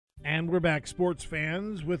And we're back, sports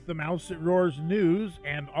fans, with the Mouse That Roars news,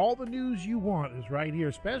 and all the news you want is right here,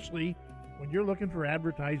 especially when you're looking for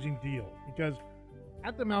advertising deals. Because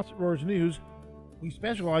at the Mouse That Roars news, we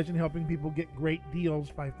specialize in helping people get great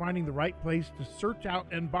deals by finding the right place to search out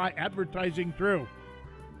and buy advertising through.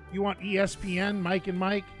 You want ESPN, Mike and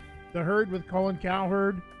Mike, The Herd with Colin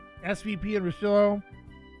Cowherd, SVP and Russillo.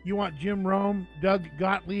 You want Jim Rome, Doug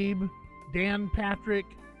Gottlieb, Dan Patrick.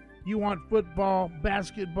 You want football,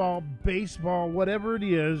 basketball, baseball, whatever it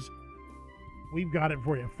is, we've got it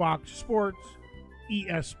for you. Fox Sports,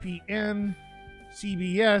 ESPN,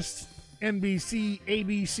 CBS, NBC,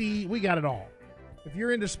 ABC, we got it all. If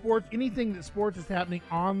you're into sports, anything that sports is happening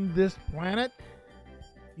on this planet,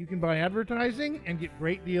 you can buy advertising and get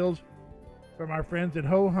great deals from our friends at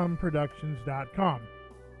HoHumProductions.com.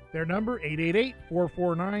 Their number,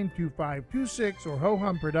 888-449-2526 or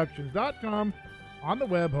HoHumProductions.com. On the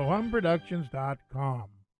web, HoHumProductions.com.